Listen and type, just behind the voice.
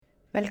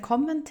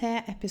Velkommen til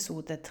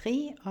episode 3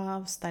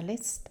 av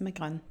Stylist med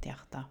grønt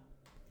hjerte.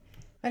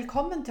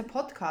 Velkommen til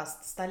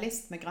podcast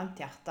Stylist med grønt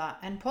hjerte,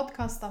 en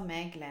podcast av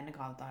meg, Lene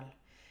Gravdal.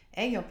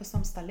 Jeg jobber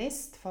som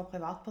stylist for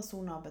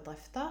privatpersoner og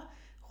bedrifter,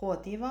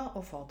 rådgiver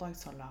og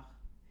foredragsholder.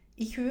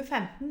 I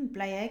 2015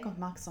 ble jeg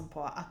oppmerksom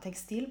på at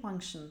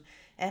tekstilbransjen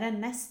er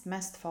den nest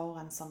mest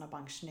forurensende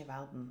bransjen i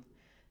verden.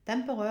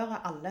 Den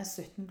berører alle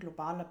 17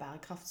 globale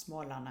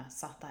bærekraftsmålene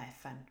satt av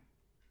FN.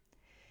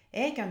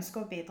 Jeg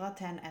ønsker å bidra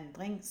til en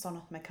endring sånn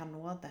at vi kan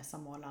nå disse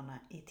målene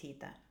i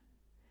tide.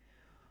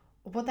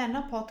 Og på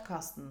denne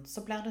podcasten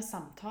så blir det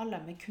samtale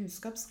med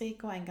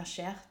kunnskapsrike og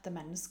engasjerte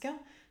mennesker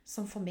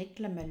som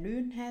formidler med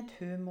lunhet,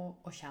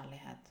 humor og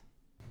kjærlighet.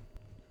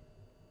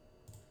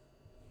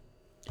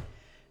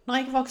 Når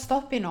jeg vokste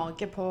opp i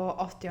Norge på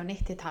 80- og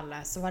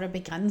 90-tallet, så var det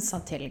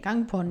begrenset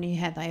tilgang på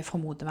nyheter fra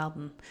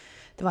modeverden.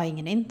 Det var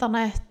ingen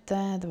internett,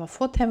 det var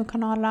få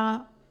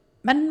TV-kanaler,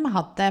 men vi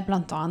hadde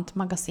blant annet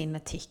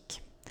magasinet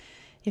TIK.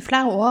 I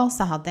flere år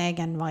så hadde jeg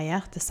en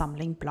variert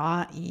samling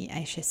blad i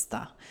ei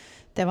kiste.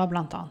 Det var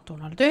blant annet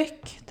Donald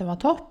Duck, det var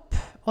Topp,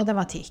 og det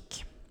var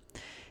TIK.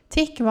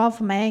 TIK var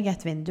for meg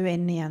et vindu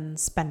inn i en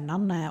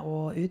spennende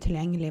og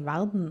utilgjengelig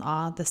verden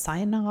av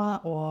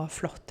designere og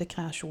flotte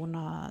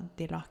kreasjoner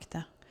de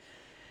lagde.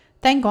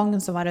 Den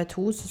gangen så var det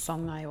 2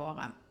 sesonger i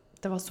året.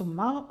 Det var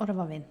sommer og det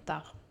var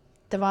vinter.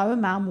 Det var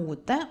jo mer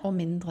mode og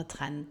mindre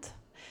trend.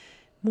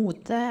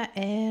 Mode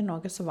er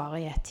noe som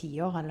varer i et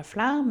 10 år eller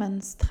flere,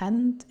 mens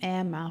trend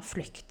er mer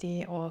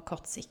flyktig og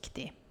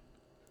kortsiktig.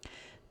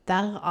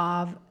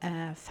 Derav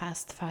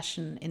fast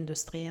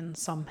fashion-industrien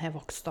som har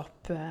vokst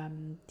opp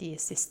de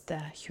siste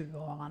 20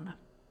 årene.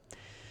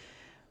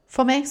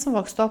 For meg som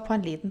vokste opp på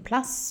en liten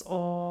plass,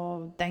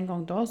 og den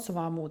gang da så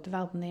var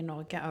modeverdenen i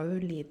Norge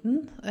også liten,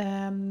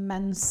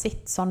 men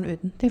sett sånn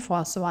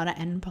utenfra så var det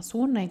en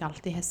person jeg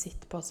alltid har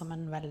sett på som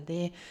en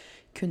veldig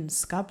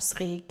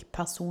kunnskapsrik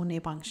person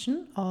i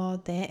bransjen,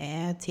 og det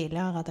er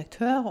tidligere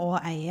redaktør og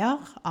eier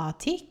av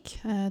TIK,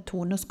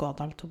 Tone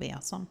Skårdal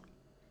Tobiasson.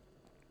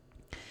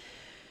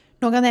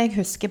 Noe av det jeg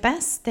husker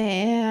best, det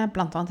er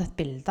blant annet et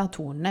bilde av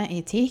Tone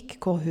i TIK,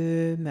 hvor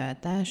hun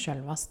møter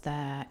selveste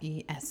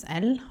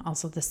YSL,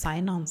 altså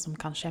designeren som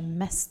kanskje er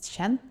mest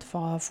kjent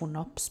for å ha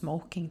funnet opp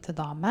smoking til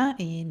dame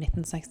i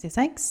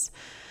 1966,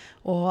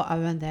 og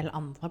også en del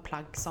andre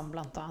plagg som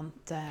blant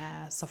annet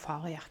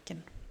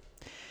safarijakken.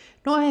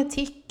 Nå er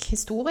TIK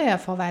historie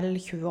for vel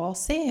 20 år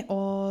siden,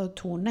 og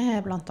Tone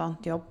har blant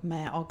annet jobbet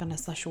med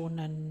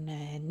organisasjonen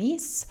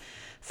NIS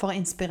for å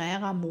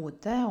inspirere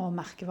mode- og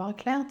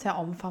merkevareklær til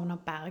å omfavne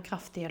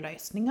bærekraftige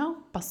løsninger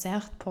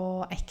basert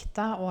på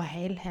ekte og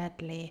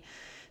helhetlig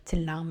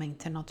tilnærming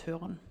til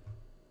naturen.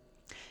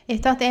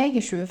 Etter at jeg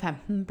i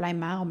 2015 ble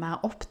mer og mer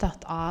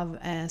opptatt av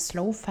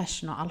slow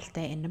fashion og alt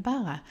det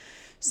innebærer,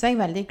 så er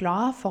jeg veldig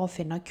glad for å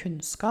finne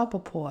kunnskap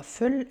og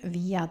påfyll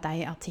via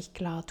de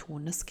artikler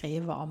Tone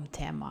skriver om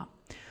temaet.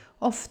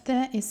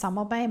 Ofte i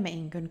samarbeid med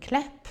Ingunn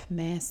Klepp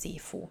med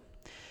SIFO,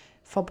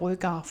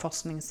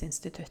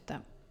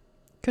 Forbrukerforskningsinstituttet.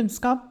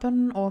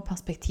 Kunnskapen og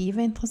perspektivet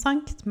er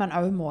interessant, men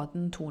også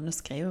måten Tone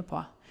skriver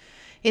på.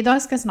 I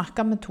dag skal jeg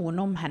snakke med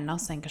Tone om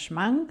hennes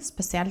engasjement,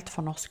 spesielt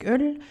for norsk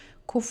ull,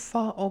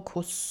 hvorfor og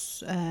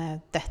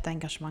hvordan dette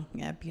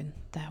engasjementet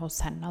begynte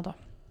hos henne da.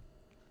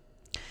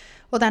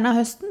 Og denne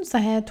høsten så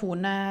har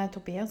Tone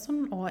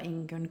Tobiasson og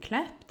Ingunn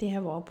Klepp, de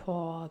har vært på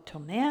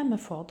turné med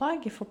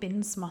foredrag i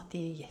forbindelse med at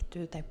de har gitt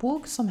ut en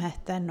bok som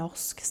heter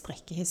Norsk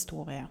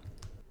strikkehistorie.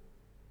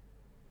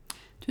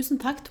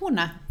 Tusen takk,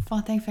 Tone, for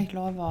at jeg fikk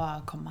lov å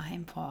komme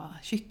hjem på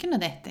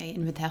kjøkkenet ditt. Jeg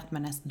inviterte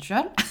meg nesten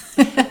selv.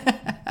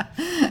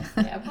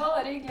 Det er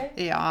bare hyggelig.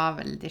 Ja,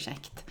 veldig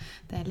kjekt.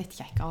 Det er litt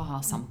kjekkere å ha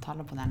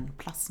samtaler på den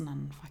plassen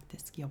en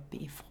faktisk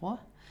jobber ifra.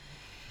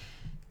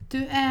 Du,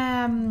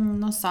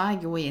 nå sa jeg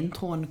jo i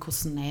introen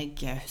hvordan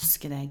jeg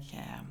husker deg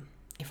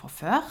ifra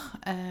før,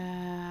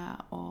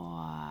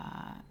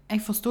 og jeg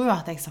forstod jo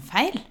at jeg sa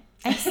feil.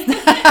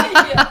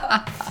 Ja.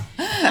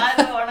 Nei,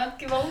 det var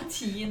nok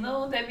Valentino,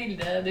 det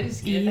bildet du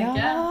husker,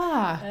 tenker jeg.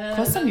 Ja,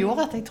 hva som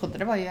gjorde at jeg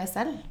trodde det var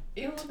YSL?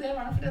 Jo, det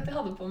var nok fordi at jeg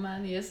hadde på meg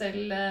en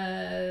YSL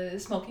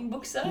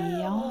smokingbukse,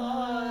 Ja.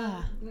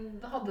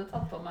 og hadde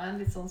tatt på meg en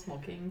litt sånn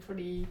smoking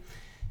fordi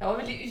jeg var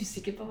veldig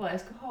usikker på hva jeg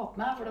skulle ha på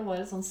meg, for det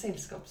var et sånt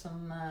selskap som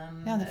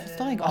Ja, det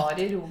forstår jeg var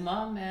godt. i Roma,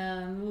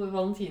 hvor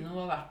Valentino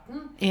var verten.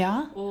 Ja.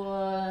 Og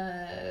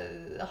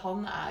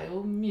han er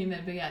jo mye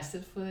mer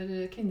begeistret for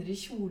kvinner i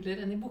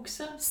kjoler enn i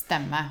bukse.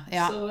 Stemmer,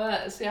 ja.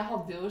 Så jeg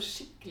hadde jo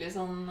skikkelig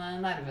sånn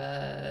nerve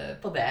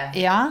på det.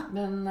 Ja,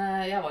 Men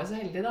jeg var jo så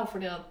heldig da,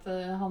 fordi at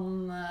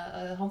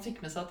han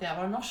fikk med seg at jeg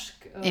var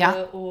norsk, Ja.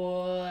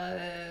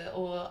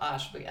 og er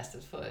så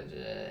begeistret for,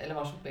 eller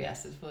var så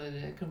begeistret for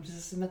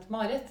kronprinsesse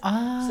Mette-Marit.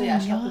 Så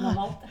jeg slapp unna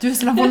med alt. Du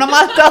slapp unna med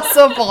alt, det er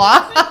så bra.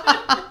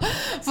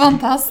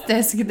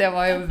 Fantastisk, det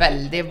var jo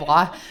veldig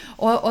bra.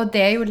 Og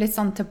det er jo litt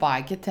sånn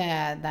tilbake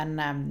til den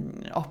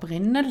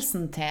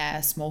opprinnelsen til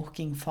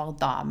smoking for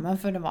damer,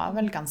 for det var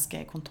vel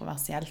ganske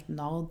kontroversielt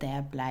når det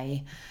ble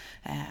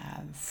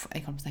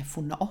jeg kan si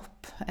funnet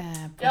opp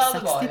på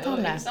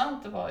 60-tallet.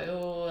 Det var jo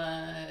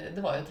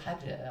et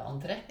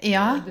herreantrekk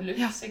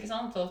deluxe, ikke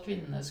sant? Og at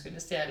kvinnene skulle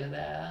stjele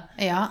det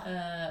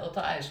og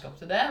ta eierskap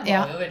til det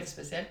var jo veldig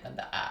spesielt, men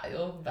det er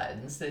jo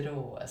verdens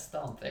råeste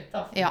antrekk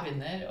da, for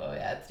kvinner, og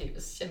jeg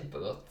trives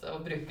kjempegodt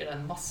og bruker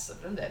den masse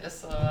fremdeles,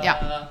 så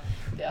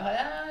det har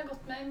jeg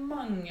gått med i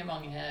mange,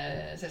 mange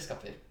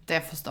selskaper. Det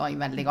forstår jeg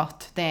veldig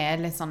godt. Det er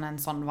litt sånn en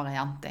sånn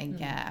variant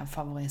jeg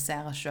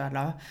favoriserer selv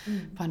også.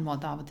 På en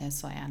måte av og til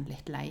så er en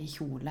litt lei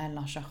kjole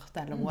eller skjørt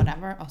eller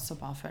whatever, og så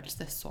bare føles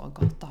det så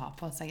godt å ha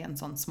på seg en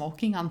sånn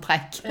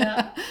smokingantrekk.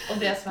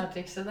 Og det som er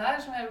trikset der,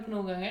 som jeg har gjort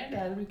noen ganger, det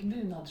er å bruke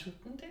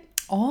bunadskjorten til.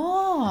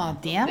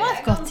 Det var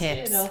et godt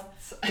tips.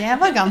 Det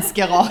var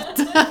ganske rått.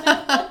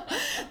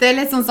 Det er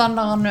litt sånn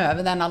når han er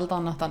over den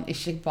alderen at han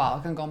ikke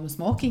bare kan gå med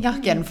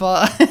smokingjakken,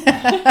 for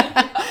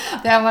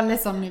det var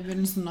litt sånn i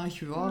begynnelsen av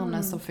 20-årene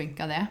så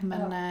funket det,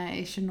 men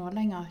ikke nå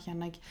lenger,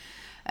 kjenner jeg.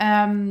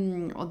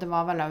 Og det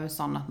var vel også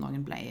sånn at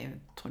noen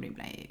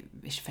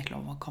ikke fikk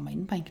lov å komme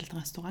inn på enkelte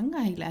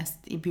restauranter, jeg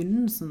lest i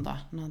begynnelsen da,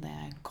 når det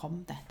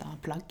kom dette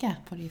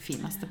plagget på de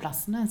fineste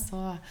plassene, så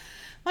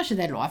var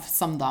ikke det lov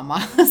som dame.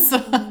 Så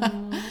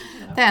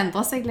det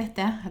endret seg litt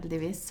det,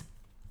 heldigvis.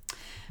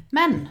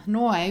 Men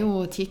nå er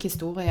jo TIK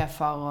historie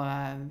for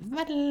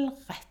vel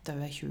rett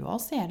over 20 år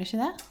siden, er det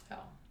ikke det?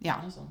 Ja.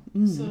 Så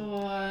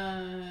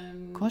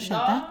hva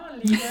skjedde?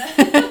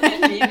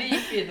 Livet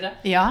gikk videre.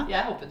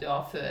 Jeg hoppet jo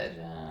av før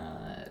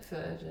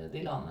de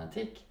la ned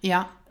TIK.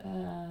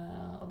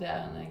 Og det er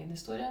jo en egen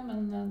historie,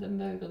 men den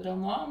behøver ikke å dra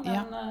nå.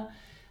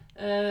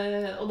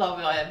 Og da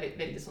var jeg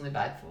veldig sånn i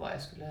beit for hva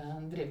jeg skulle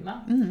drive med.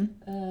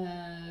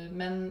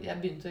 Men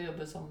jeg begynte å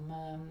jobbe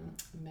sammen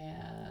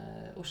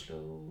med Oslo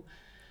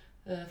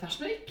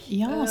Fashion Week,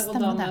 og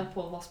da med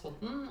Pål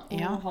Vassbotn,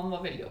 og han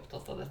var veldig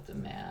opptatt av dette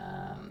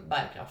med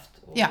bærekraft,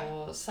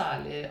 og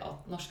særlig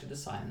at norske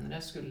designere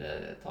skulle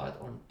ta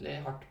et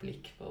ordentlig hardt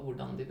blikk på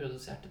hvordan de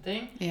produserte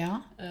ting,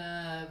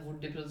 hvor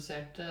de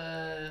produserte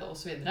og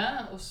så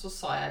videre, og så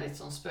sa jeg litt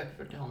sånn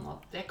spøkefullt til han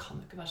at det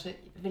kan jo ikke være så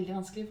veldig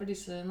vanskelig, for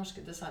disse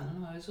norske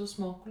designerne har jo så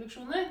små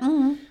kolleksjoner,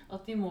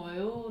 at de må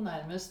jo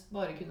nærmest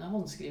bare kunne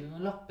håndskrive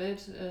noen lapper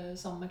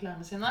sammen med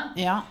klærne sine.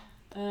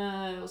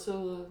 Og så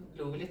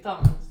lo vi litt da,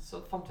 men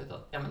så fant vi ut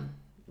at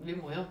vi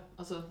må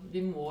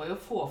jo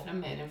få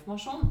frem mer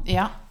informasjon,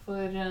 for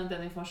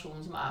den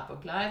informasjonen som er på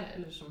klær,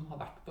 eller som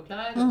har vært på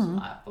klær, og som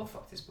er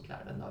faktisk på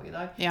klær den dag i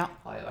dag,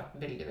 har jo vært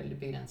veldig, veldig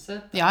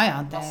begrenset. Det er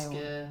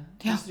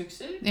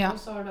instrukser, og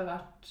så har det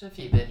vært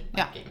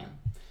fibermerkingen.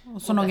 Og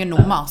så noen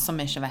nummer som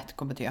vi ikke vet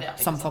hva betyr,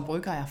 som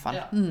forbruker i hvert fall.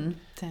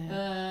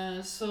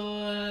 Så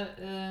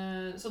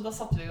da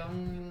satte vi i gang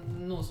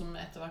noe som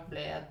etter hvert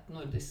ble et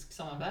nordisk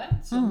samarbeid,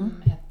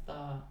 som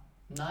heter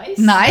Nice.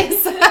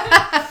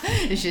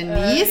 Ikke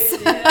Nice.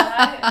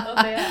 Og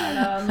det er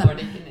da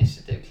Nordic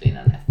Initiative Clean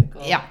and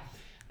Ethical.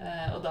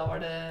 Og da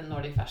var det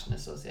Nordic Fashion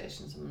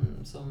Association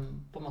som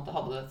på en måte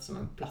hadde dette som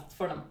en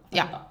plattform.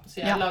 Så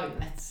jeg laget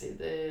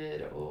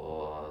nettsider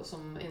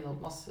som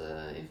inneholdt masse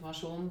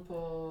informasjon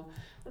på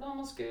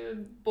hvordan man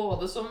skulle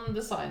både som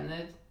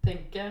designer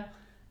tenke,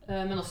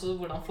 men også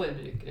hvordan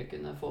forbrukere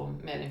kunne få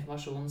mer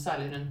informasjon,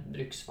 særlig rundt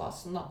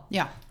bruksfasen da.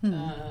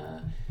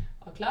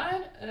 Av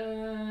klær,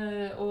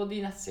 og de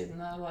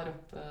nettsidene var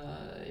oppe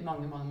i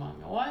mange, mange,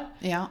 mange år.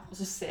 Og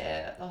så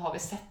har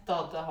vi sett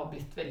da, at det har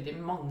blitt veldig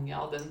mange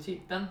av den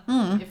typen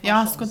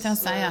skulle til å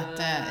si at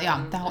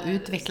det har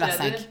utviklet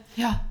seg.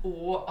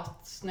 Og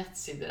at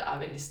nettsider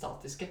er veldig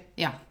statiske.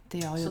 Det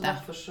gjør jo så det.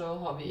 Derfor så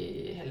har vi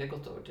heller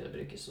gått over til å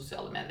bruke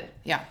sosiale medier.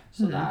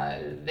 Så det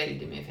er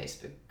veldig mye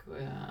Facebook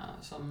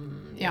som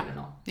gjelder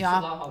nå. Så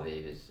da har vi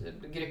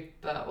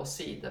gruppe og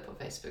side på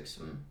Facebook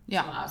som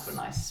er for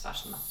Nice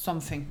Fashion.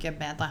 Som funker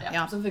bedre.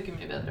 Som funker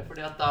mye bedre,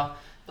 fordi at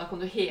da kan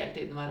du hele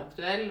tiden være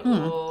aktuell,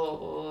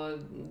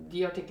 og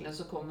de artiklene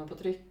som kommer på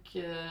trykk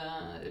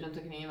rundt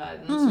omkring i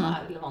verden som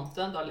er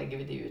relevante, da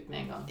legger vi de ut med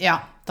en gang.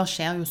 Det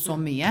skjer jo så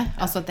mye.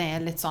 Altså det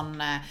er litt sånn,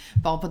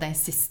 bare på de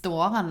siste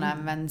årene,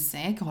 mens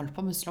jeg holdt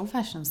på med slow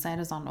fashion, så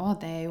er det sånn,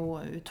 det er jo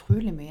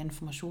utrolig mye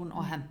informasjon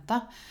å hente,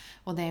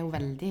 og det er jo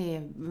veldig,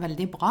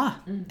 veldig bra,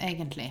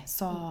 egentlig.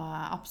 Så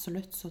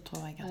absolutt så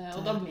tror jeg at...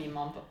 Og da blir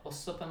man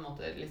også på en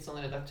måte litt sånn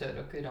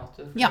redaktør og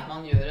kurator, fordi at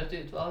man gjør et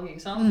utvalg,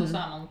 ikke sant? Og så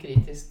er man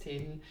kritisk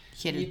til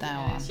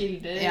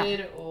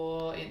kilder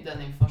og den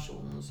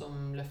informasjonen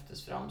som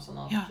løftes fram, sånn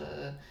at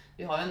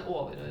vi har en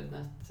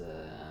overordnet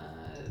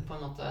på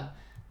en måte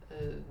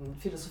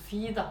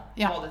filosofi da,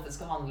 hva dette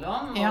skal handle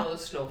om, og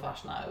slow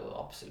fashion jo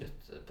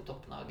absolutt på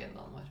toppen av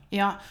agendaen vår.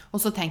 Ja, og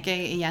så tenker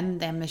jeg igjen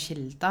det med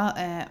kilder,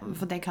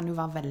 for det kan jo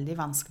være veldig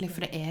vanskelig,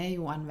 for det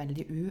jo en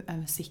veldig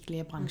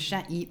uoversiktlig bransje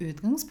i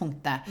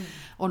utgangspunktet,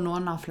 og nå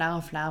når flere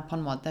og flere på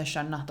en måte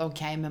skjønner at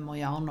ok, vi må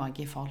gjøre noe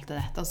i forhold til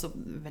dette, så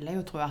vil jeg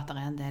jo tro at det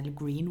en del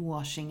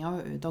greenwashing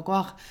ute og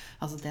går,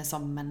 altså det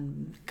som man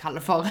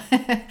kaller for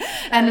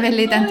en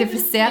vil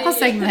identifisere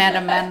seg med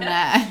det, men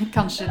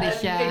kanskje det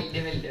ikke...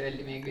 Det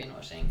veldig mye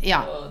greenwashing,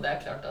 og det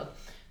klart at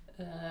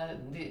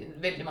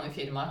veldig mange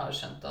firmaer har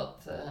skjønt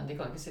at de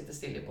kan ikke sitte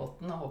stille i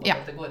båten og håpe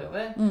at det går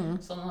over,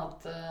 sånn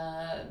at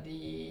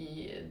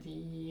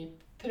de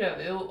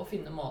prøver jo å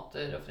finne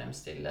måter å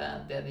fremstille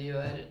det de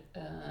gjør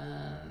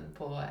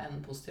på en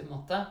positiv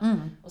måte,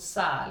 og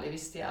særlig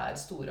hvis de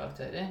store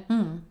aktører.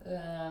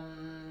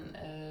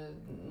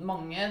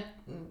 Mange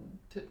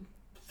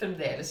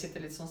fremdeles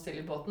sitter litt sånn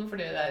stille i båten,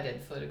 fordi de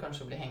redd for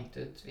kanskje å bli hengt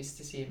ut hvis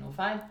de sier noe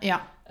feil.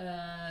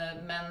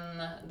 Men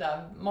det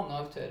mange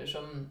aktører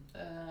som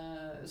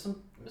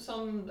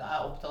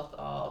opptatt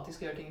av at de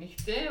skal gjøre ting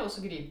riktig, og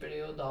så griper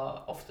de jo da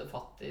ofte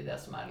fatt i det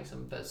som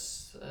liksom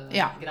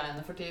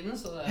buzz-greiene for tiden,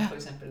 så det for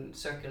eksempel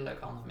circular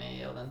economy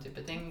og den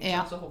type ting,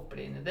 så hopper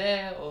de inn i det,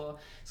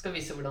 og skal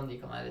vise hvordan de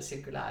kan være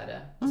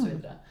sirkulære, og så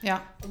videre.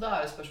 Og da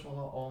jo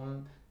spørsmålet om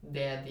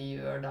det de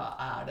gjør da,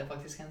 det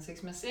faktisk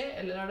hensiktsmessig,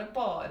 eller det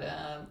bare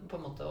på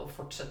en måte å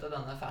fortsette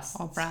denne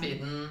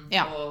fast-speeden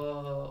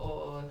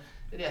og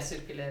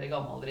resirkulere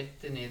gammel dritt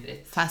til ny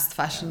dritt. Fast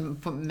fashion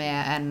med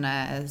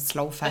en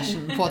slow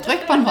fashion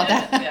påtrykk på en måte.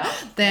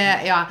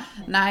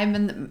 Nei,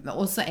 men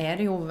også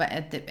det jo,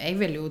 jeg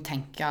vil jo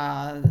tenke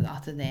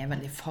at det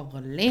veldig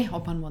farlig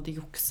å på en måte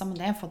jukse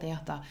med det, fordi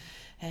at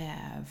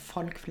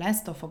folk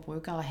flest og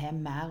forbrukere har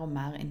mer og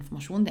mer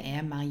informasjon.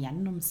 Det mer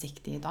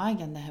gjennomsiktig i dag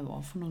enn det har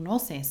vært for noen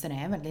år siden, så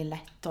det veldig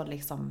lett å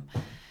liksom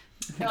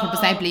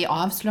bli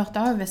avslørt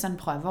av hvis en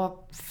prøver å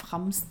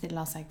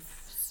fremstille seg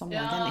som noe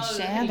den ikke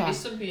da.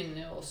 Heldigvis så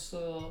begynner jo også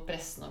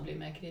pressen å bli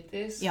mer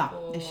kritisk,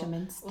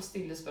 og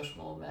stille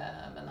spørsmål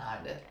med, men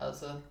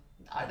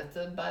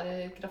dette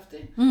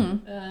bærekraftig?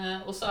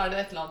 Og så det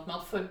et eller annet med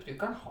at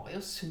forbrukeren har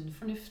jo sunn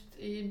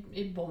fornuft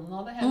i bunnen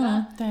av det hele.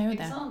 Det jo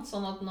det.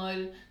 Sånn at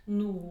når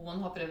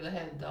noen har prøvd å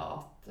hevde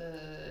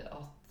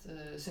at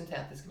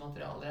syntetiske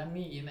materialer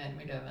mye mer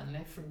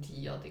miljøvennlige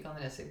fordi at de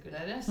kan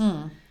resirkuleres,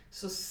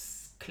 så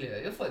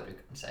klør jo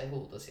forbrukeren seg i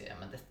hodet og sier,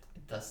 men dette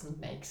doesn't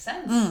make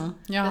sense.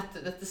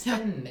 Dette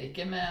stemmer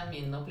ikke med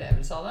min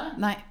opplevelse av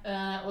det.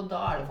 Og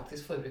da det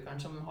faktisk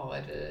forbrukeren som har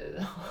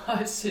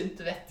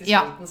sunt vett i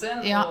skolten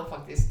sin, og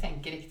faktisk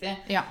tenker riktig.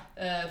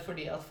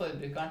 Fordi at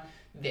forbrukeren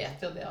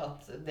vet jo det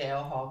at det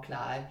å ha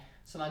klær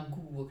som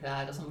gode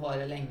klær, og som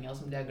varer lenge, og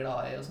som de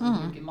glad i, og som de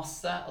bruker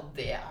masse, og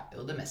det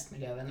jo det mest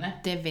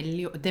miljøvennlige.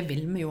 Det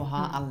vil vi jo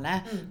ha alle,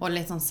 og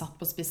litt sånn satt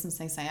på spissen,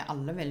 så jeg sier,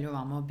 alle vil jo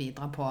være med å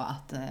bidra på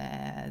at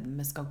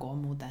vi skal gå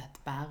mot et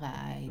bedre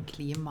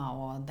klima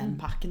og den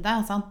pakken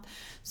der, sant?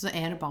 Så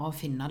det bare å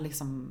finne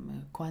liksom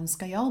hva en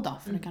skal gjøre da,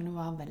 for det kan jo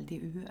være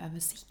veldig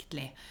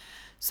uoversiktlig.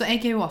 Så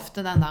jeg jo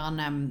ofte den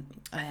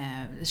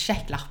der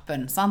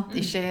sjekklappen, sant?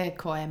 Ikke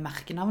hva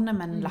merkenavnet,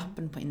 men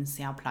lappen på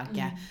innsiden av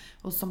plagget.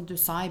 Og som du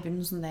sa i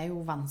begynnelsen, det jo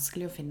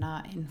vanskelig å finne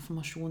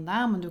informasjon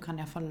der, men du kan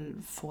I hvert fall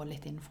få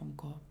litt info om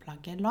hva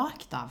plagget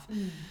lagt av.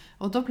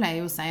 Og da pleier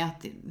jeg å si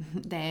at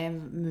det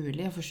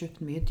mulig å få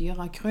kjøpt mye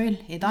dyr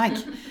akryl I dag,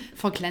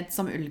 forkledd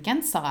som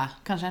ullgensere.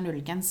 Kanskje en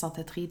ullgenser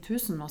til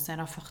 3000, og så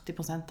det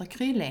 40%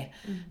 akryl I.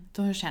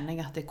 Da kjenner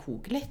jeg at det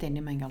koker litt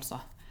inni meg, altså.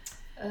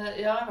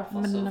 I hvert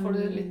fall så får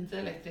du litt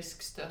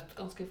elektrisk støt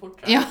ganske fort.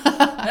 Ja,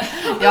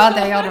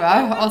 det gjør du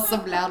også. Og så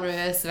blir du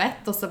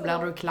svett, og så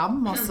blir du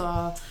klam, og så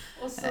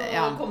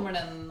kommer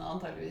den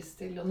antageligvis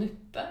til å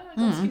nuppe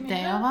ganske mye. Det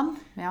gjør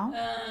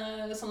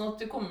den, sånn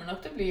at du kommer nok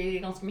til å bli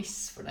ganske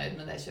misfornøyd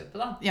med det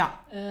kjøpet da.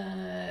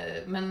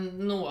 Men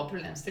noe av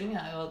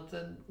problemstillingen jo at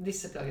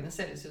disse plaggene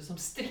selges jo som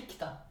strikk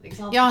da, ikke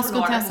sant? For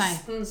nå det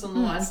høsten, så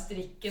nå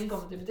strikken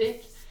kommet I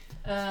butikk,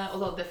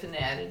 og da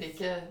definerer de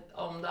ikke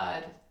om det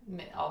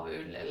av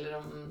ull eller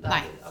om det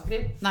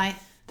akryl. Nei,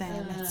 det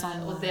litt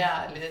sånn og det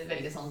litt,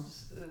 veldig sånn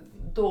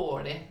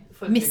dårlig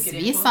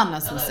misvisende,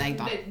 synes jeg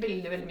da.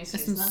 Veldig misvisende.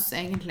 Jeg synes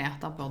egentlig at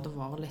det burde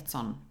være litt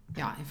sånn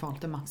I forhold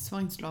til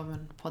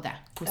markedsføringsloven på det.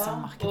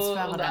 Hvordan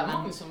markedsfører og det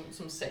mange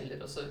som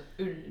selger også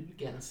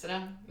ullgensere,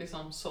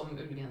 liksom som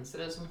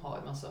ullgensere som har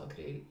masse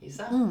akryl I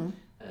seg.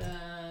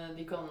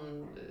 De kan,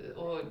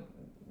 og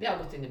de har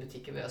gått inn I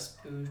butikker ved å ha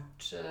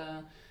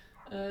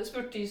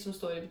spurt de som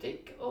står I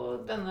butikk,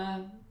 og denne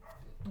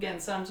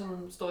genseren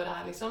som står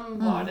her liksom,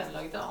 hva den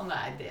laget av?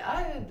 Nei,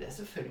 det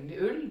selvfølgelig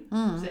ull.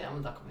 Så men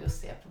da kan vi jo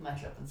se på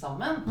merkelappen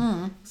sammen.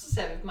 Så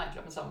ser vi på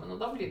merkelappen sammen,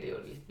 og da blir det jo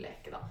litt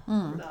bleke da.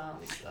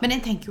 Men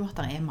jeg tenker jo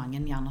at det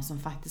mange gjerne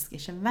som faktisk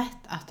ikke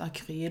vet at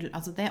akryl,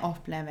 altså det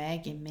opplever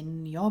jeg I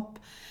min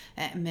jobb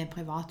med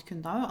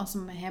privatkunder,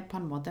 altså vi har på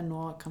en måte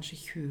nå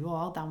kanskje 20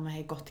 år der vi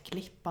har gått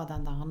glipp av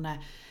den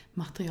der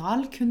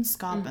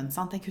materialkunnskapen,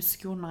 sant? Jeg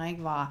husker jo når jeg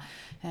var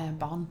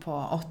barn på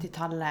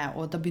 80-tallet,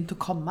 og det begynte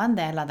å komme en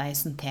del av de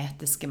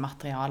syntetiske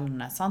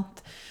materialene,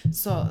 sant?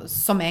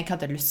 Som jeg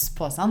hadde lyst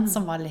på, sant?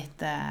 Som var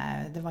litt,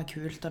 det var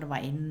kult, og det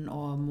var inn,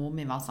 og mor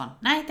mi var sånn,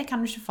 nei, det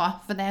kan du ikke få,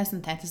 for det er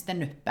syntetisk, det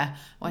er nuppe.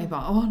 Og jeg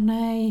bare, å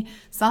nei,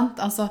 sant?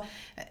 Altså,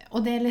 og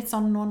det er litt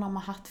sånn, nå når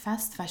vi har hatt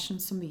fast fashion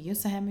så mye,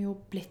 så har vi jo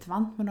blitt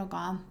vant med noe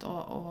annet,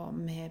 og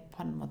vi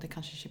på en måte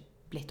kanskje ikke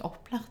blitt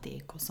opplært i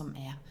hva som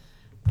er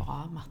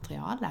bra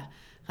materiale,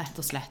 rett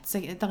og slett.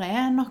 Så det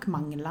er nok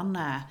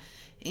manglende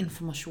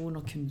informasjon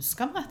og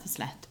kunnskap, rett og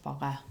slett,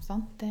 bare.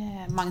 Sant? Det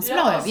er mange som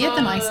blir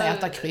overgitt når jeg sier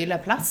at akryl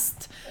er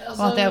plast,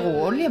 og at det er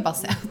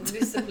råoljebasert.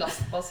 Disse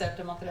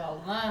plastbaserte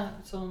materialene,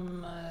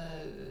 som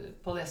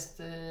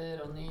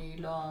polyester og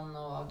nylon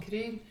og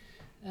akryl,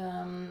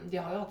 de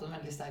har jo hatt en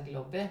veldig sterk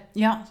lobby,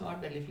 som har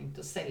vært veldig flink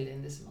til å selge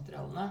inn disse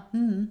materialene.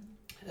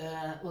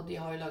 Og de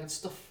har jo laget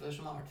stoffer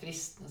som har vært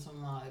fristende, som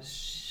har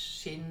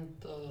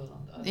skint og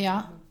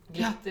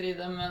glitter i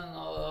dem,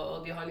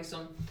 og de har liksom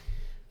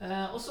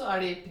og så er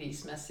de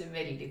prismessig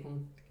veldig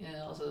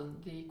altså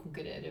de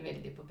konkurrerer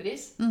veldig på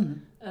pris,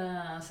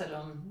 selv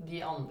om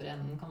de andre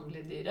enden kan bli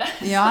dyre.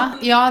 Ja,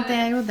 det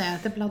er jo det.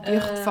 Det blir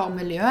dyrt for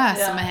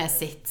miljøet, som vi har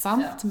sett,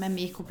 sant? Med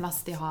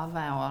mikroplast i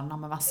havet, og når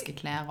vi vasker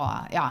klær,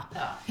 og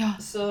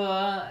Så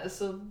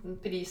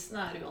prisen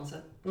er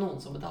uansett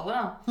noen som betaler,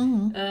 da.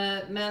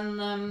 Men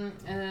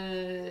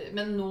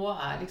nå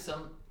er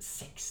liksom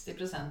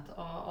 60%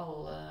 av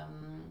alle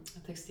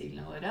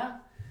tekstilene våre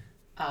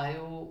er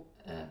jo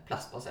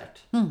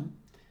plastbasert.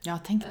 Ja,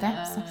 tenk det,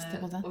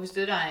 60%. Og hvis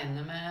du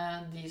regner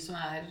med de som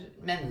er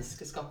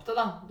menneskeskapte,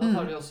 da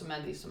tar du også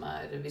med de som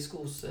er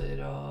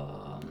viskoser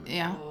og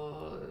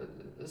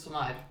som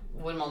er,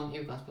 hvor man i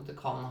utgangspunktet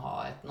kan ha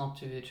et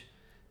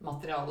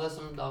naturmateriale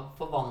som da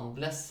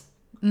forvandles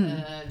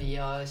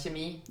via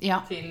kjemi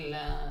til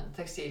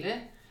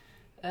tekstiler,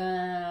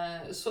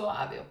 så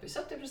er vi oppe i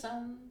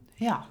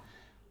 70%. Ja.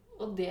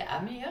 Og det er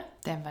mye.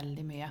 Det er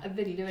veldig mye. Det er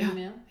veldig, veldig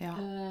mye. Ja.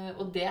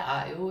 Og det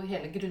er jo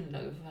hele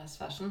grunnlaget for fast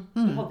fashion.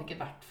 Det hadde ikke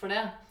vært for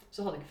det,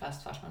 så hadde ikke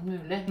fast fashion vært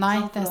mulig. Nei,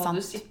 for det er sant. Da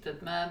hadde du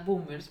sittet med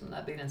bomull som det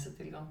er begrenset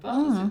tilgang på,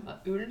 og sittet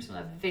med ull som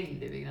det er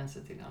veldig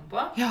begrenset tilgang på.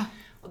 Ja.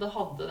 Og da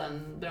hadde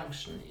den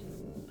bransjen,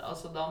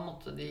 altså da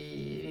måtte de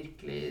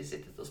virkelig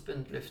sittet og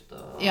spunnet luft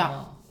og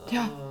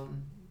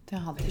det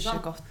hadde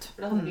ikke gått.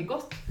 For det hadde ikke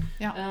gått.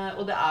 Ja.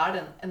 Og det er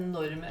den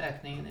enorme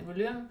økningen i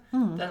volum.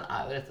 Den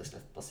er jo rett og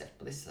slett basert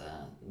på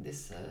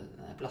disse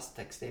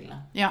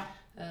plasttekstilene. Ja.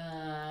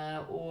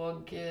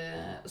 Og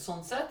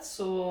sånn sett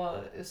så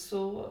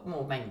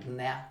må mengden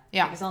ned.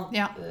 Ja. Ikke sant?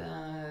 Ja.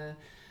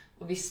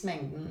 Og hvis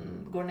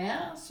mengden går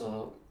ned,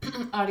 så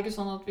er det ikke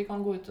sånn at vi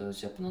kan gå ut og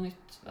kjøpe noe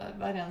nytt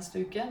hver eneste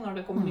uke når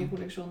det kommer nye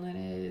kolleksjoner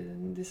i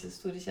disse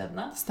store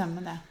kjedene. Stemmer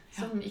det.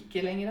 Ja. Som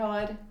ikke lenger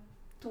har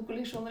 2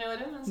 kolleksjoner i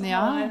året, men som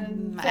har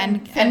en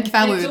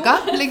hver uke,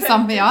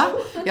 liksom. Ja,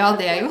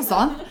 det er jo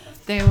sånn.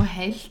 Det er jo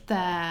helt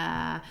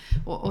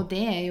og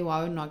det er jo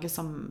også noe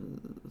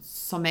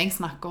som jeg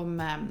snakker om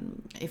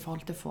i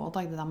forhold til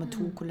foredrag, det der med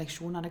 2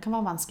 kolleksjoner. Det kan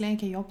være vanskelig.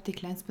 Jeg har jobbet i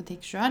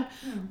klesbutikk selv,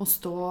 og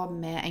stå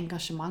med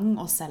engasjement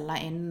og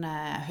selge inn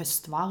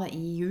høstvare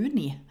i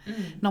juni,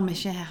 når vi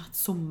ikke har hatt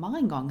sommer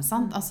en gang,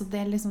 sant? Altså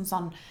det er liksom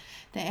sånn,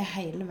 det er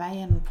hele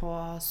veien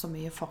på så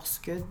mye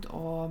forskudd,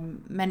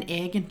 men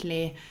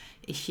egentlig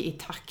ikke i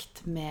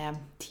takt med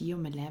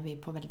tiden vi lever i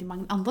på veldig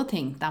mange andre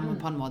ting. Der vi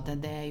på en måte,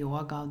 det er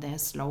yoga, det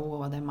er slow,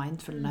 og det er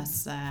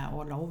mindfulness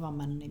all over,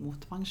 men i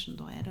motebransjen,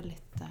 da er det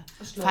litt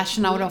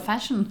fashion out of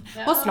fashion.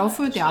 Og slow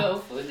food, Slow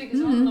food, ikke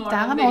sant? Nå der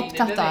er vi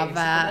opptatt av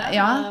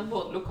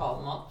både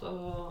lokalmat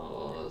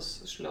og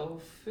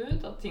slow food,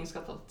 at ting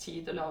skal ta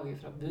tid å lage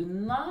fra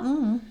bunnen av.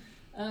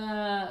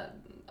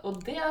 Og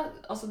det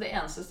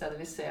eneste stedet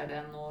vi ser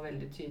det nå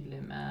veldig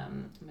tydelig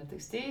med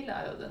tekstil,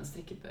 er jo den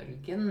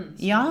strikkebølgen,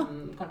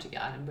 som kanskje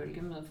ikke er en bølge,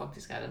 men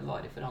faktisk er en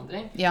varig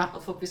forandring. Ja. At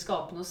folk vil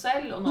skape noe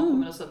selv, og nå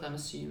kommer også dette med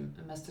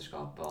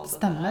symesterskap og alt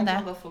Stemmer det.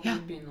 Da folk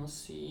vil begynne å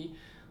sy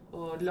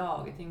og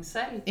lage ting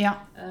selv.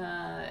 Ja.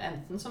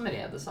 Enten som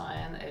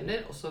redesign,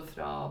 eller også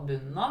fra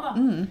bunnen av.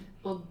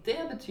 Og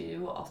det betyr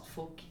jo at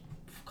folk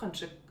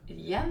kanskje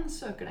igjen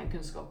søker den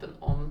kunnskapen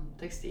om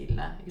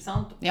tekstilene, ikke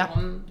sant?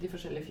 Om de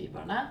forskjellige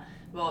fibrene,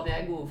 hva de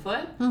er gode for,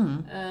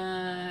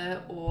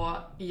 og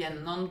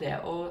gjennom det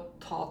å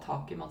ta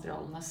tak i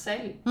materialene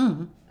selv,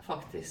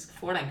 faktisk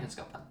får den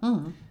kunnskapen.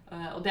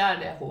 Og det er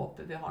det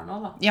håpet vi har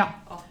nå, da. Ja.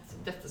 At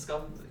dette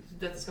skal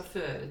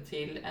føre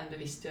til en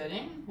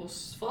bevisstgjøring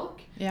hos folk,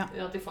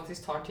 at de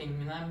faktisk tar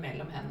tingene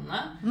mellom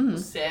hendene,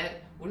 og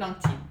ser hvor lang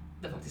tid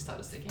det faktisk tar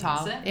å strikke en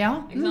genser.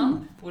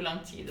 Hvor lang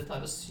tid det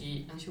tar å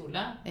sy en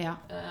kjole.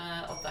 At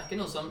det er ikke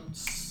noe som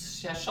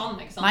skjer sånn,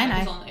 ikke sant?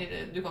 Nei. Sånn,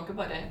 du kan ikke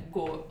bare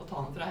gå og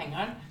ta den fra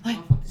hengeren. Du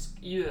kan faktisk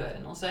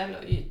gjøre noe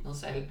selv, og yte noe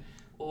selv,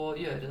 og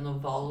gjøre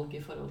noe valg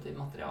i forhold til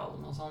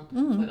materialene og sånn,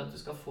 for at du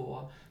skal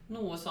få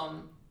noe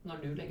som, når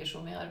du legger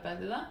så mye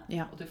arbeid i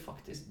det, at du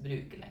faktisk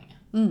bruker lenge.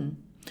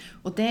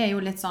 Og det er jo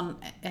litt sånn,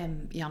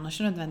 gjerne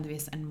ikke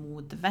nødvendigvis en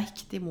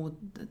motvekt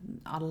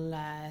all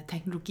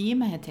teknologi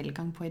vi har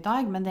tilgang på i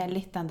dag, men det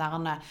litt den der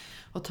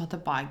å ta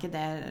tilbake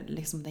det,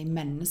 liksom de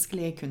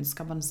menneskelige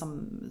kunnskapene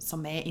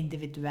som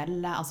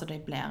individuelle, altså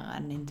det blir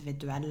en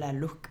individuelle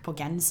look på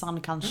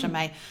genseren, kanskje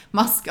med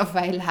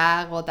maskerfeil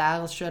her og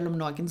der, selv om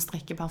noen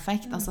strikker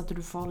perfekt, altså at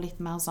du får litt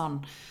mer sånn,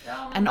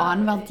 en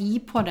annen verdi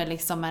på det,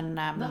 liksom.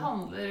 Det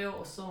handler jo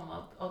også om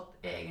at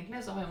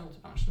egentlig så har jo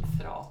motebransjen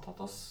fratatt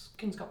oss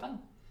kunnskapen.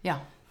 Ja.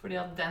 Fordi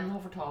at den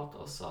har fortalt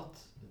oss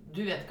at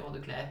du vet ikke hva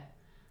du kler.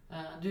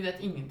 Du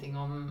vet ingenting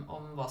om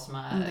hva som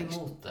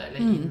mote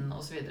eller inn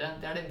og så videre.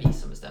 Det det vi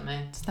som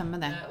bestemmer.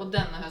 Stemmer det. Og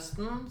denne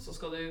høsten så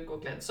skal du gå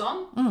kledd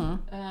sånn.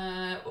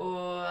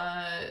 Og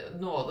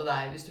nåde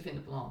deg hvis du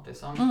finner på noe annet,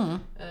 liksom.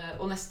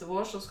 Og neste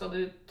vår så skal du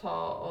ta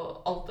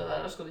og alt det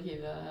der skal du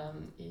hive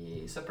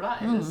i søpla,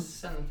 eller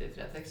sende til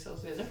Fretex og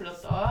så videre. For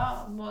at da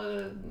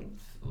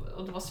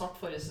og det var svart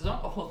forrige sesong.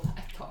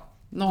 Nei, takk.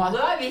 Nå må det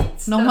være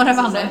hvitt. Nå må det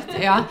være hvitt,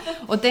 ja.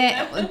 Og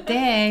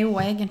det jo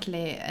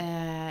egentlig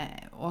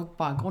og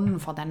bakgrunnen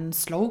for den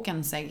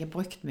slogan som jeg har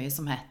brukt mye,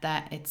 som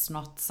heter «It's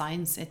not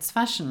science, it's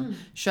fashion».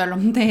 Selv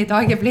om det i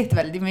dag blitt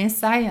veldig mye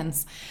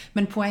science.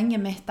 Men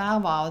poenget mitt der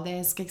var, og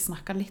det skal jeg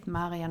snakke litt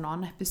mer i en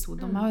annen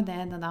episode om, og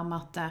det det der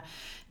med at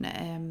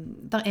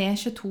det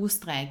ikke to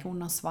streker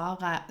under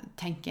svaret,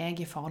 tenker jeg,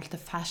 i forhold til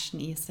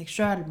fashion i seg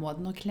selv,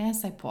 måten å kle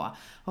seg på,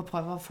 og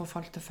prøve å få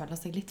folk til å føle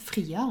seg litt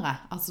friere.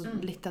 Altså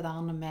litt det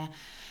der med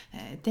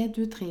det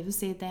du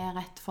trives i, det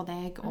rett for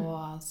deg,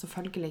 og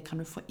selvfølgelig kan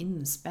du få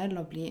innspill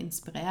og bli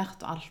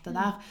inspirert og alt det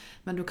der,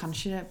 men du kan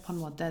ikke på en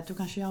måte, du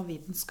kan ikke gjøre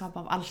vitenskap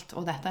av alt,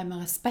 og dette med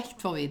respekt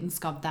for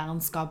vitenskap der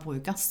den skal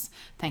brukes,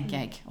 tenker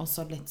jeg, og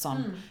så litt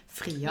sånn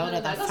frigjøre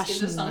det der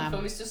fashion. Det interessant, for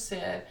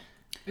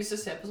hvis du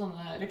ser på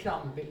sånne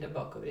reklamebilder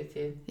bakover i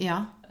tid,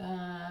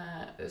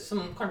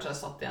 som kanskje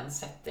satt i en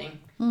setting,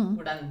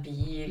 hvor det en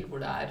bil,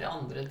 hvor det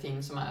andre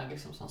ting som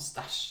liksom sånn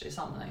stæsj i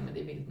sammenheng med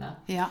de bildene,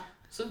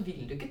 så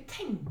vil du ikke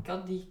tenke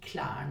at de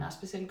klærne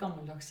spesielt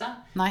gammeldagse.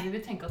 Nei. Du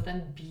vil tenke at den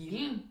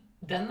bilen,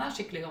 den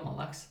skikkelig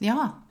gammeldags.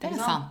 Ja, det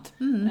sant.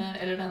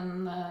 Eller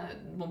den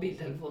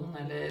mobiltelefonen,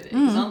 eller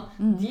ikke sant?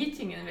 De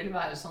tingene vil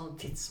være sånn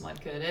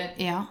tidsmarkører.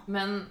 Ja.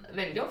 Men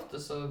veldig ofte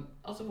så,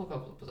 altså folk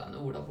har på seg en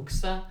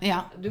olabukse,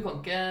 du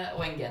kan ikke,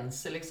 og en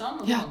genser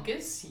liksom, og du kan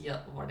ikke si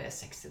at var det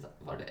 60,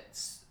 var det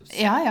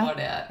var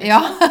det,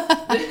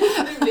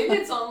 det blir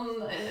litt sånn,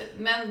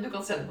 men du kan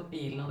se det på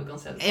bilen, og du kan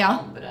se det på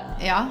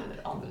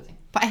andre ting.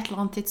 På et eller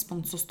annet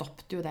tidspunkt så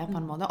stoppet jo det på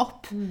en måte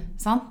opp,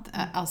 sant?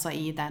 Altså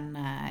i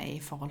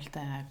forhold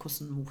til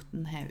hvordan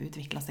moten har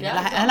utviklet seg,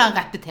 eller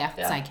repetert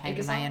seg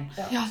hele veien.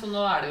 Ja. Så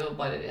nå det jo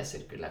bare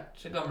resirkulert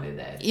gamle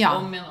ideer,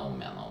 om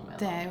igjen.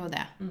 Det jo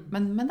det.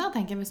 Men der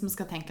tenker jeg, hvis vi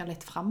skal tenke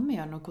litt frem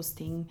igjen, og hvordan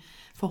ting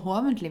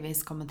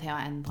forhåpentligvis kommer til å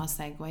endre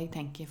seg, og jeg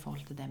tenker i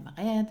forhold til det med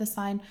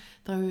redesign,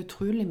 det jo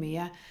utrolig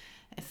mye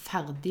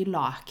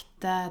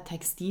ferdiglagte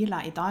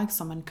tekstiler i dag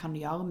som man kan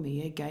gjøre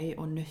mye gøy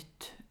og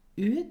nytt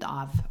ut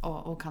av,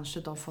 og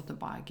kanskje da få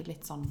tilbake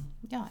litt sånn,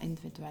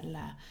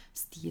 individuelle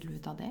stil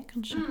ut av det,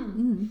 kanskje.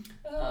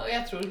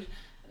 Jeg tror,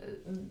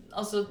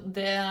 altså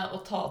det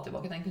å ta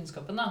tilbake den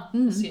kunnskapen da,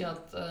 og si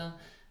at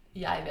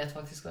jeg vet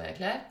faktisk hva jeg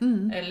kler,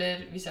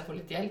 eller hvis jeg får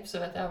litt hjelp,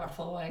 så vet jeg i hvert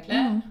fall hva jeg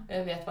kler, og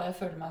jeg vet hva jeg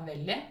føler meg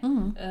vel i,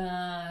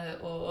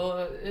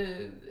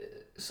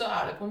 så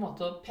det på en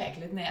måte å peke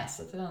litt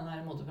nese til denne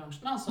her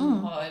motebransjen da,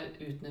 som har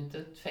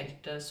utnyttet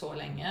feltet så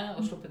lenge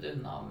og sluppet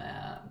unna med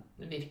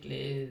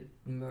virkelig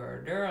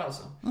murder,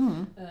 altså.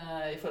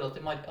 I forhold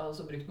til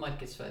altså brukt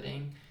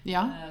markedsføring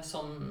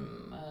som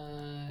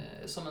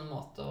en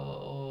måte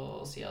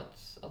å si at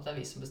det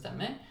vi som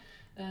bestemmer.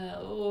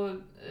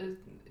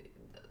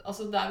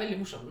 Altså det veldig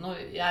morsomt.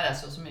 Jeg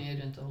reiser jo så mye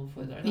rundt og holder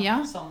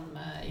foredrag sammen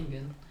med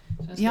Ingunn,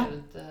 som har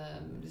skrevet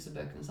disse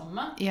bøkene sammen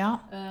med.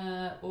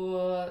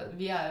 Og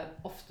vi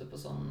ofte på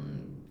sånn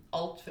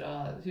alt fra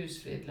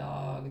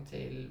husflidslag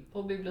til på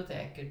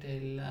biblioteker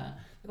til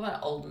det kan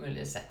være alle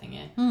mulige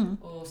settinger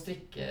og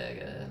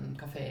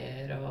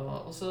strikkekaféer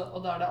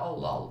og da det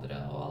alle aldre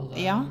og alle,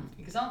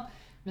 ikke sant?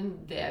 Men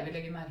det vi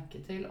legger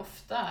merke til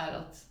ofte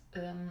at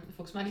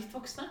folk som litt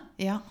voksne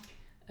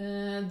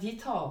de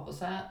tar på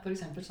seg for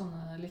eksempel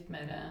sånne litt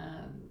mer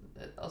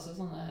altså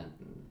sånne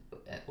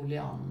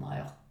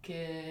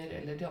oleana-jakker,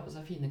 eller de har på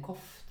seg fine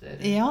kofter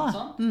og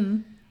sånt.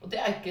 Og det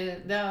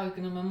jo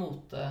ikke noe med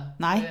mote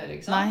å gjøre,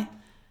 ikke sant?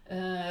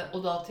 Og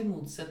da til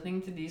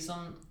motsetning til de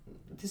som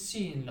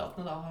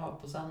tilsynelatende da har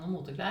på seg noen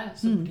moteklær,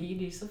 så blir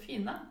de så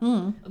fine.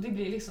 Og de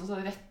blir liksom så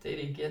rette i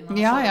ryggen. Og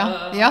det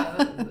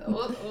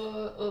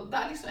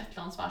liksom et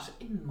eller annet som så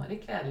innmari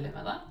kledelig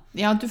med det.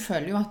 Ja, du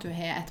føler jo at du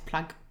har et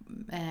plagg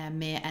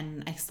med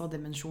en ekstra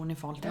dimensjon i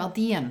forhold til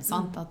verdien,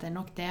 sant? At det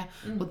nok det,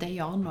 og det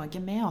gjør noe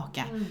med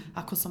oss.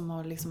 Akkurat som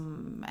liksom,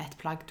 et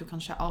plagg du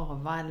kanskje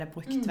arvet eller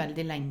brukt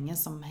veldig lenge,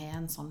 som har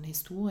en sånn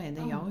historie,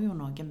 det gjør jo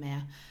noe med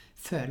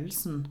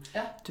følelsen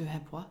du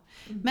har på.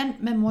 Men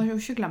vi må jo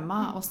ikke glemme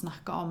å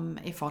snakke om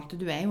i forhold til,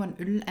 du jo en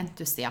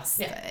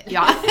ullentusiast.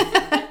 Ja.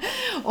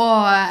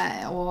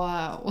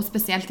 og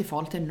spesielt i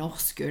forhold til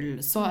norsk ull.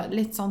 Så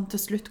litt sånn til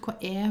slutt, hva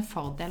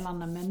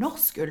fordelene med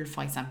norsk ull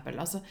for eksempel?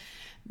 Altså,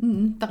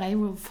 det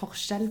jo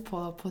forskjell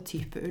på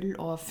type ull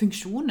og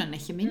funksjonen,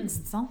 ikke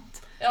minst,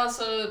 sant? Ja,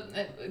 altså,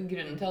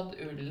 grunnen til at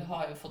ull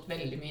har jo fått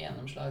veldig mye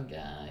gjennomslag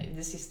i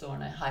de siste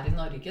årene her i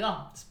Norge,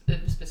 da,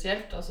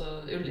 spesielt,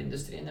 altså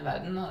ullindustrien i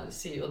verden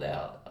sier jo det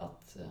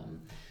at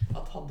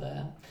hadde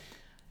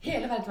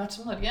hele verden vært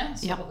som Norge,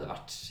 så hadde det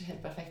vært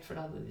helt perfekt, for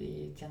da hadde de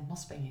tjent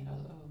masse penger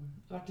og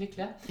vært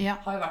lykkelige.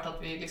 Har jo vært at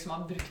vi liksom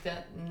har brukt det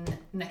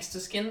next to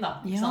skin, da,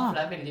 ikke sant? For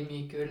det veldig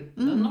mye gull.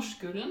 Den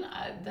norske ullen,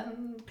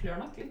 den klør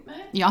nok litt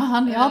mer. Ja,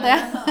 han gjør det.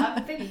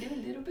 Den veldig,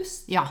 veldig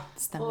robust. Ja,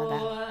 stemmer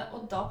det.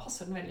 Og da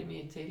passer den veldig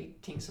mye til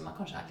ting som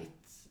kanskje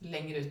litt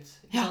lenger ut.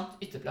 Ikke sant?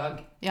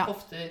 Ytterplagg,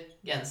 kofter,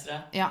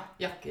 gensere,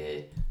 jakker,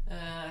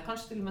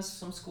 kanskje til og med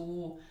som sko,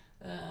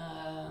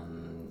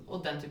 og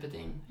den type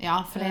ting.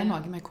 Ja, for det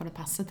noe vi kunne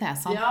passe til,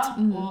 sant? Ja,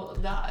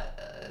 og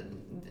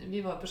vi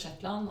var på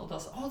Shetland, og da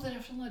sa dere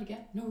fra Norge.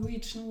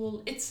 Norwegian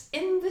wool, it's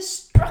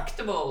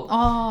indestructible!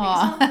 Ikke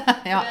sant?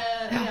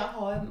 Jeg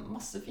har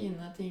masse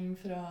fine ting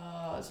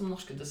som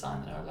norske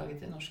designere har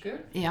laget i norsk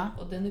ull,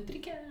 og det nupper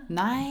ikke.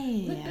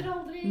 Nei. Nupper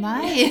aldri.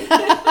 Nei.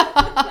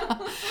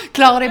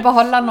 Klarer de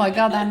beholde noe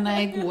av den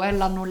gode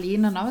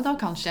lanolinen også da,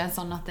 kanskje?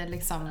 Sånn at det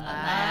liksom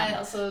Nei,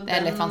 altså,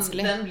 det litt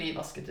vanskelig. Den blir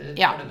vasket ut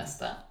for det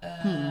meste.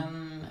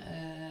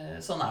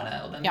 Sånn det,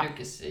 og den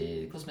brukes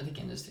i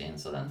kosmetikkindustrien,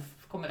 så den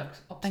kommer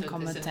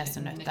absolutt til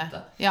sin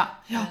nytte. Ja.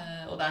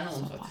 Og det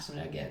noen faktisk som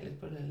reagerer litt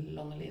på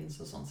lanolin,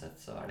 så sånn sett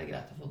så det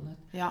greit å få den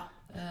ut. Ja.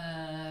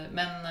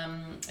 Men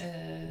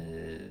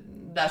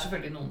det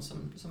selvfølgelig noen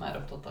som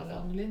opptatt av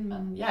lanolin,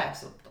 men jeg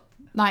ikke så opptatt.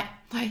 Nei.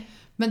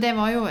 Men det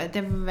var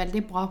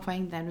veldig bra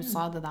poeng det du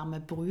sa, det der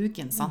med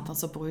bruken, sant?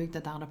 Altså bruk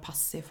det der det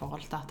passer i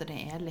forhold til at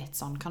det litt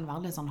sånn, kan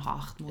være litt sånn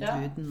hardt mot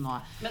huden.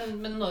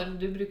 Men når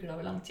du bruker det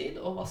over lang tid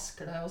og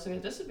vasker det og så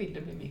videre, så vil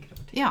det bli mykere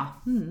over tid. Ja,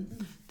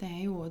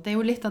 det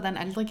jo litt av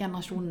den eldre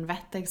generasjonen,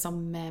 vet jeg, som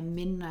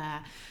min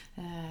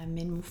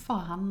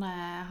morfar,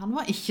 han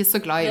var ikke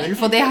så glad i ull,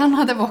 fordi han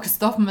hadde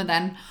vokst opp med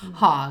den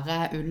harde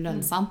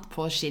ullen, sant,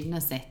 på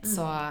skinnet sitt,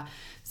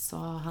 så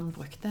han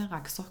brukte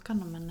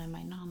raggsokkene, men jeg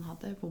mener han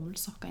hadde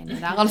bomullssokker inni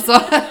der, altså.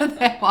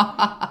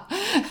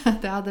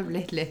 Det hadde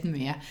blitt litt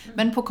mye.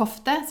 Men på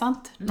kofte,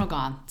 sant, noe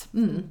annet.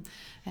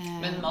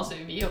 Men altså,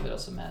 vi jobber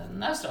også med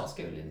den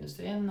australske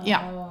ullindustrien,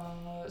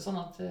 og sånn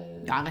at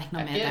jeg regner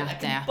med det er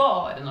ikke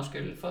bare norsk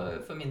ull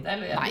for min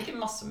del, og jeg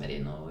liker masse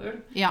merino-ull,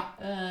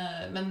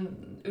 men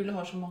ull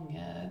har så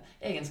mange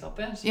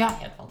egenskaper som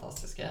helt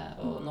fantastiske,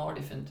 og nå har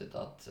de funnet ut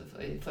at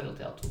i forhold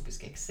til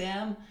atopisk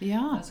eksem,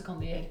 så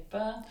kan de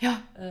hjelpe,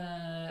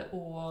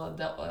 og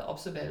det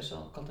absorberer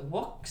såkalte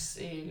wax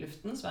i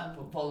luften, som en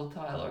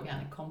volatile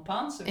organic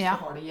compound, så hvis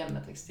du har det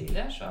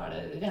hjemmetekstiler, så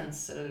det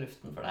renser det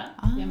luften for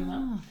deg hjemme.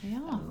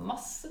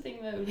 Masse ting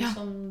med ull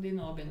som de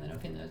nå begynner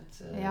å finne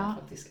ut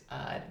faktisk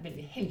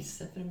veldig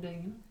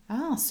helsefrembyggende.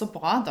 Ja, så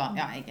bra da.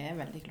 Ja, jeg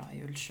veldig glad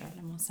i ull selv,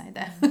 jeg må si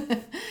det.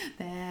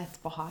 Det et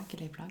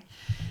behagelig plagg.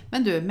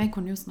 Men du, vi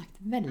kunne jo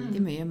snakket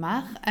veldig mye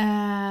mer,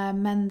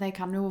 men det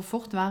kan jo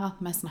fort være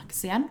at vi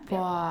snakkes igjen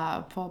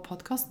på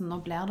podcasten.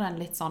 Nå blir det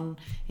en litt sånn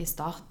i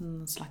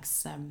starten slags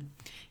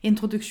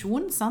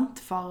introduksjon,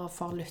 sant,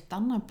 for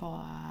lytterne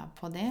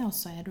på det, og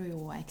så du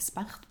jo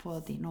ekspert på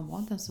dine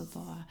områder, så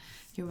da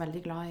jeg jo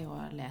veldig glad i å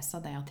lese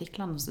de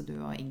artiklene som du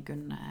og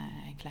Ingunn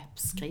Klepp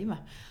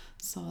skriver.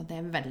 Så det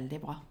veldig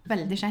bra.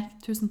 Veldig kjekt.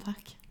 Tusen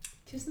takk.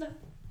 Tusen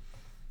takk.